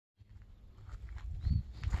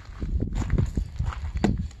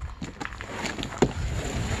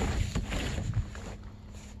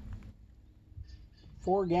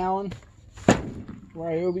4-gallon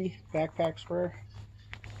Ryobi backpack sprayer.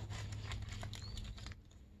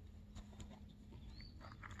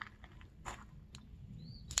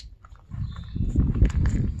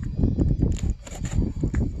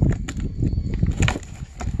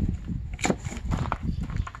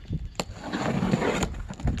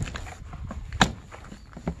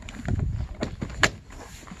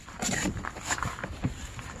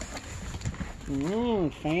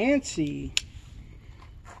 Fancy.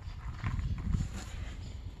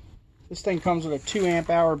 This thing comes with a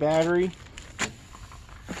 2-amp-hour battery.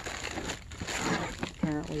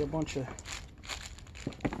 Apparently a bunch of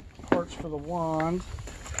parts for the wand.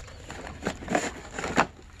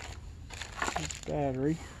 This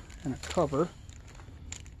battery and a cover.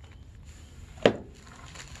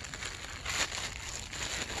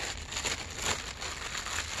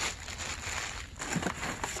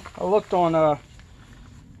 I looked on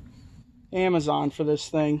Amazon for this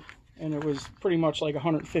thing, and it was pretty much like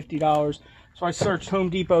 $150. So I searched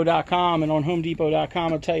HomeDepot.com, and on HomeDepot.com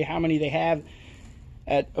it'll tell you how many they have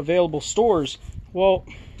at available stores. Well,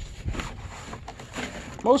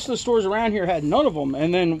 most of the stores around here had none of them,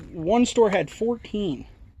 and then one store had 14,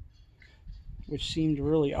 which seemed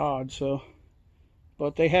really odd. So,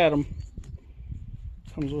 but they had them.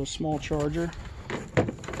 Comes with a small charger.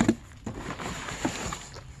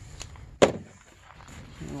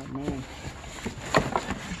 Oh man.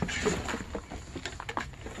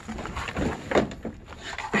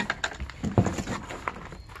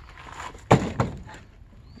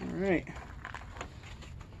 Alright.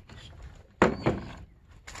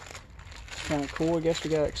 It's kind of cool. I guess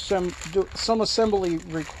we got some assembly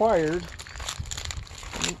required.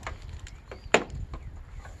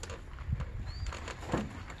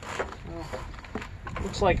 Well,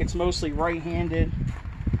 looks like it's mostly right-handed.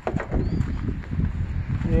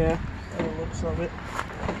 Yeah, by the looks of it.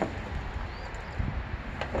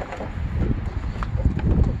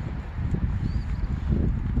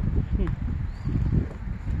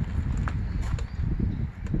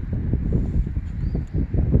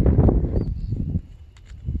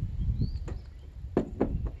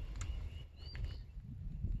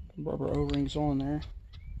 Rubber O-rings on there.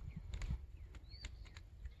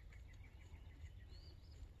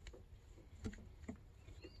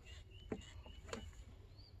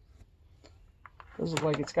 Does look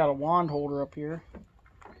like it's got a wand holder up here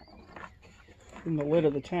in the lid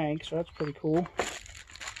of the tank, so that's pretty cool.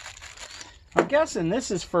 I'm guessing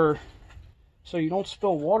this is for so you don't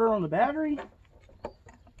spill water on the battery.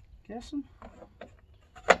 Guessing.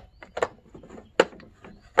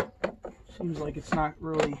 Seems like it's not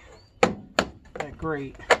really that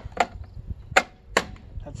great.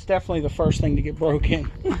 That's definitely the first thing to get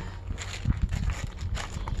broken.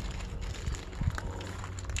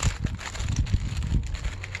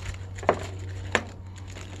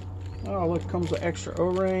 Oh, look, comes with extra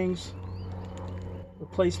O-rings,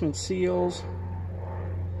 replacement seals.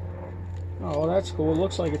 Oh, that's cool. It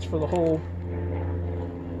looks like it's for the whole,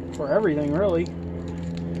 for everything, really.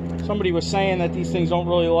 Somebody was saying that these things don't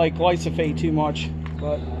really like glyphosate too much,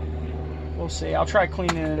 but we'll see. I'll try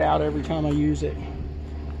cleaning it out every time I use it.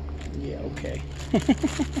 Yeah, okay.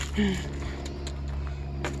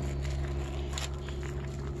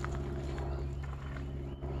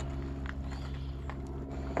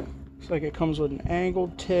 Looks like it comes with an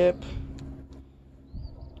angled tip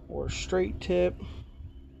or straight tip.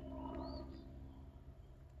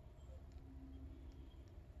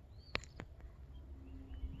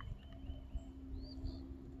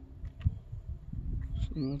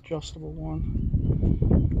 An adjustable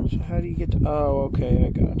one. So how do you get to, oh, okay, I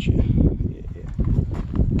got you. Yeah.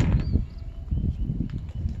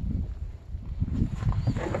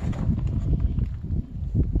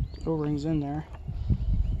 O-rings in there.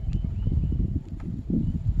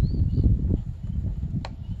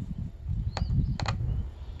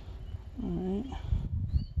 Alright.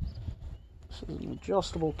 This is an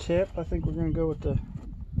adjustable tip. I think we're going to go with the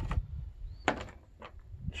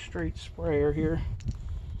straight sprayer here.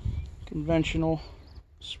 Conventional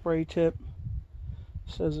spray tip.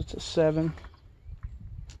 Says it's a 7.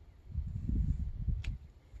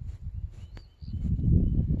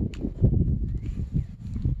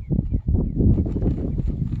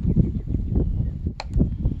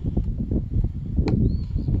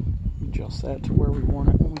 Adjust that to where we want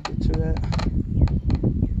it when we get to that.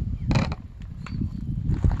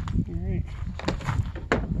 Alright.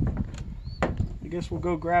 I guess we'll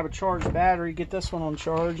go grab a charged battery, get this one on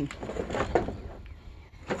charge, and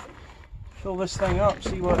fill this thing up,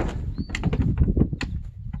 see what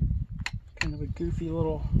kind of a goofy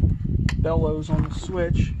little bellows on the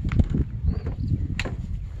switch.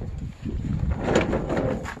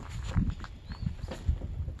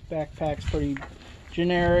 Backpack's pretty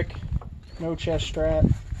generic, no chest strap.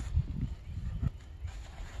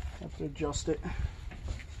 Have to adjust it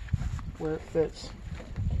where it fits.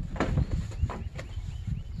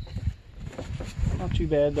 Not too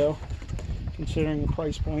bad though, considering the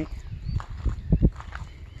price point.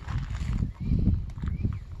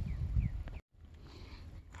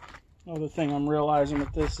 Another thing I'm realizing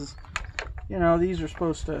with this is, you know, these are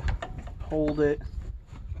supposed to hold it.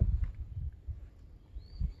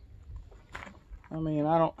 I mean,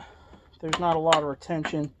 there's not a lot of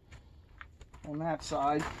retention on that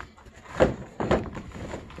side.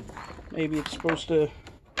 Maybe it's supposed to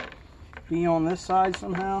be on this side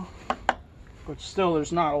somehow, but still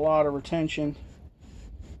there's not a lot of retention.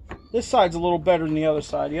 This side's a little better than the other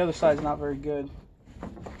side. The other side's not very good.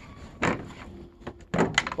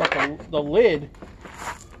 But the lid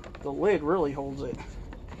really holds it.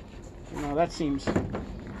 You know, that seems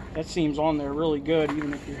on there really good,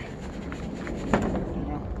 even if you're, you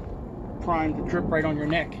know, primed to drip right on your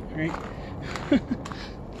neck, right?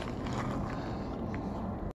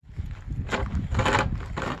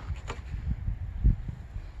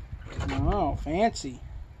 Oh, fancy.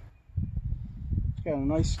 It's got a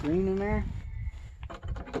nice screen in there.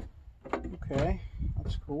 Okay,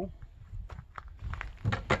 that's cool.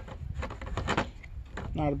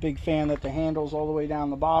 Not a big fan that the handle's all the way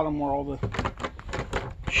down the bottom where all the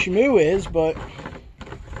shmoo is, but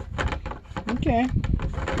okay.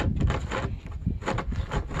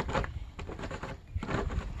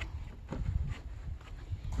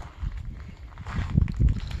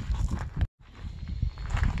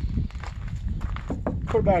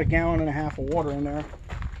 Put about 1.5 gallons of water in there.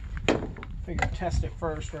 Figure test it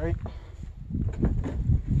first, right?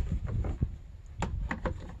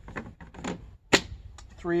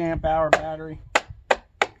 .3 amp-hour battery.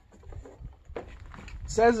 It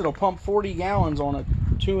says it'll pump 40 gallons on a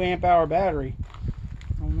 2 amp-hour battery.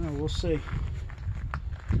 I don't know, we'll see.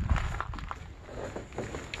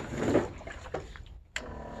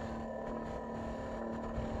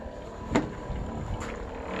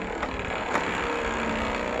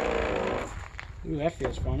 Ooh, that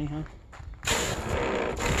feels funny, huh?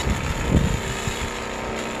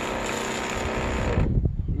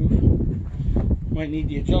 Might need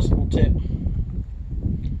the adjustable tip.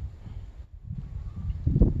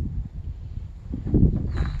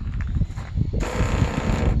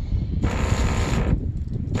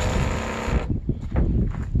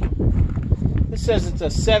 This says it's a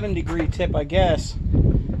 7-degree tip, I guess.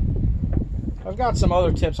 I've got some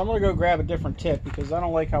other tips. I'm going to go grab a different tip because I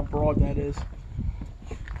don't like how broad that is.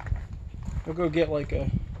 I'll go get like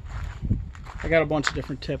I got a bunch of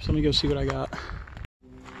different tips. Let me go see what I got.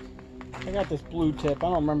 I got this blue tip. I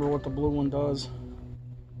don't remember what the blue one does.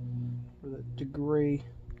 Or the degree.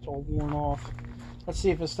 It's all worn off. Let's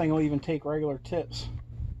see if this thing will even take regular tips.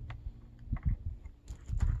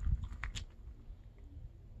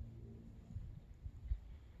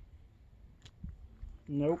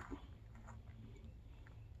 Nope.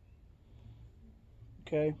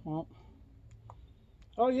 Okay, well.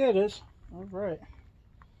 Oh yeah, it is. All right.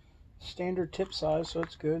 Standard tip size, so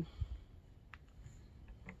it's good.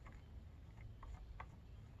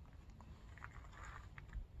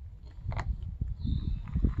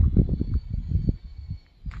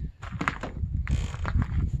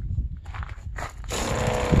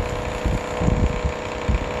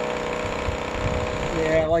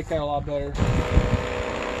 Yeah, I like that a lot better.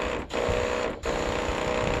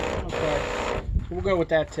 Okay, so we'll go with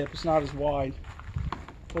that tip. It's not as wide.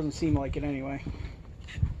 Doesn't seem like it anyway.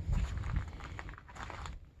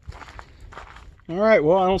 Alright,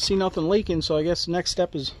 well, I don't see nothing leaking, so I guess the next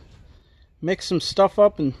step is mix some stuff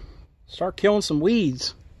up and start killing some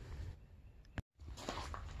weeds.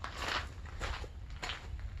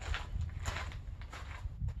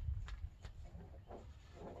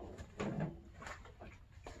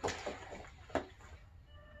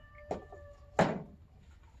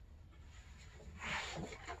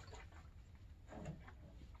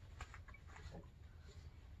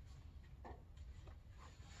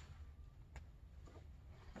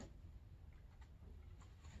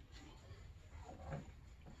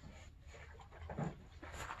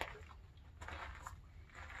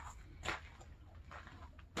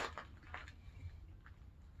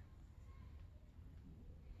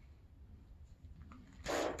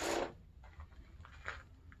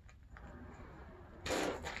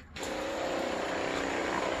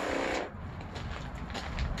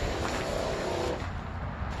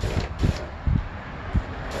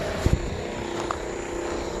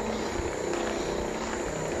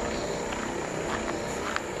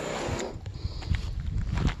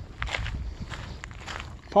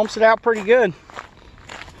 Pumps it out pretty good.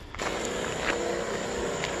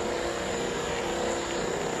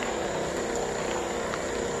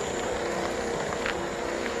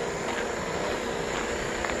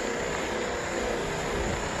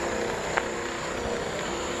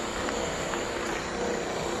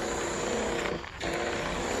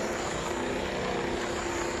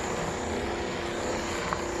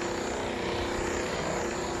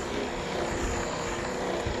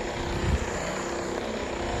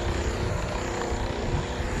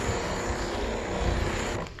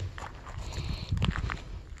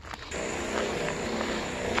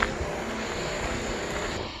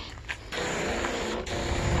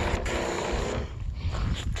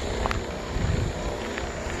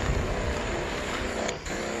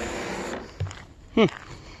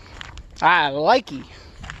 I likey.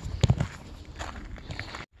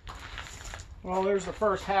 Well, there's the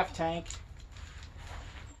first half tank.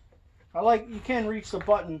 You can reach the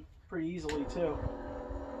button pretty easily too.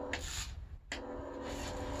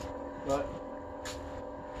 But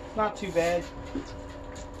not too bad.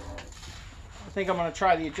 I think I'm going to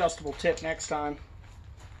try the adjustable tip next time.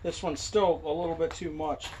 This one's still a little bit too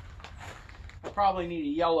much. I probably need a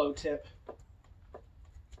yellow tip.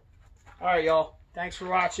 Alright, y'all. Thanks for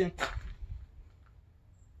watching.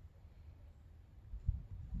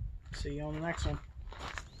 See you on the next one.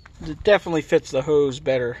 It definitely fits the hose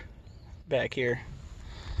better back here.